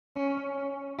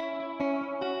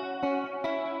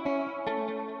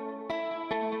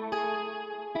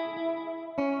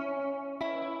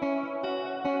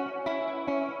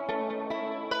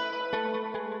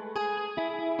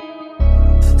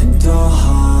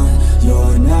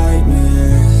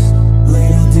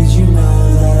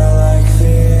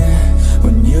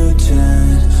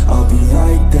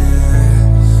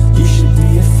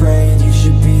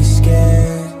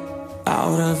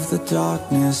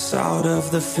out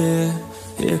of the fear.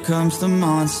 Here comes the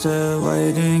monster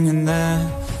waiting in there.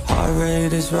 Heart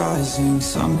rate is rising,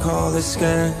 some call it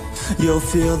scared. You'll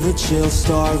feel the chill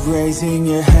start raising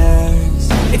your hairs.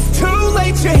 It's too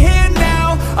late, you're here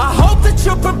now. I hope that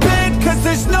you're prepared, cause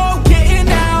there's no getting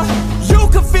out. You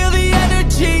can feel the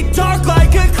energy, dark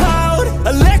like a cloud.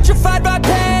 Electrified by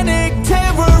panic,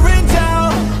 terror and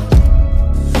doubt.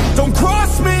 Don't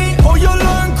cross me or you'll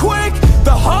learn quick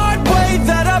the hard way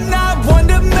that I'm not one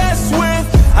to mess with.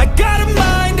 I got a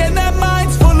mind and that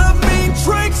mind's full of mean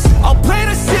tricks. I'll plant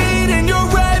a seed in your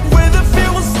head where the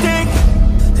fear will stick.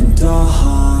 And I'll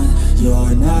haunt your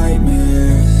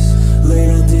nightmares.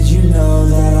 Little did you know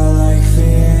that I like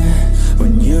fear.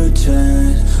 When you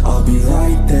turn, I'll be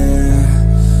right there.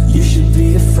 You should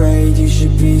be afraid, you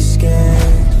should be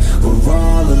scared. We're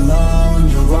all alone,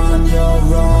 you're on your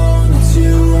own. It's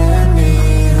you and me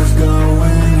who's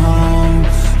going home.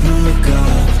 Look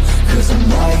up, cause I'm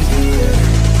right here.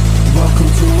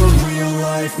 Welcome to a real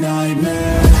life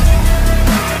nightmare.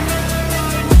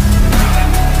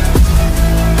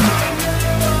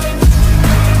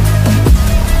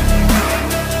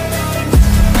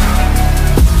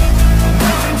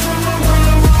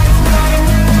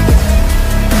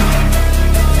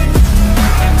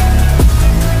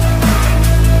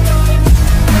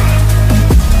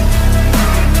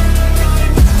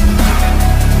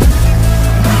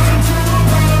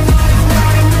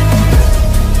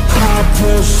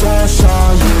 Possess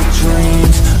all your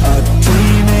dreams. A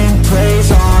demon plays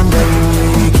on the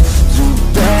league. You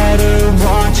better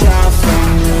watch out for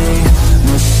me.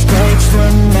 Mistakes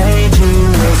were made, you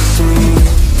will see.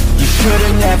 You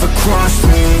should've never crossed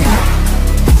me,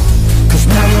 cause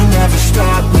now you'll never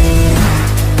stop me.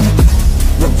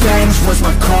 Revenge was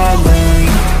my calling.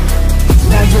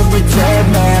 Now you're a dead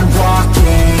man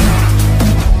walking.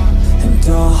 And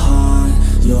I'll haunt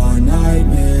your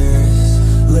nightmares.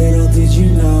 Little did you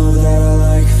know that I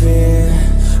like fear.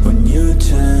 When you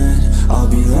turn, I'll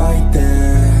be right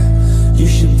there. You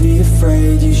should be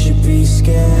afraid, you should be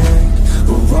scared.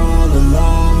 We're all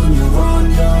alone, you're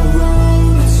on your own.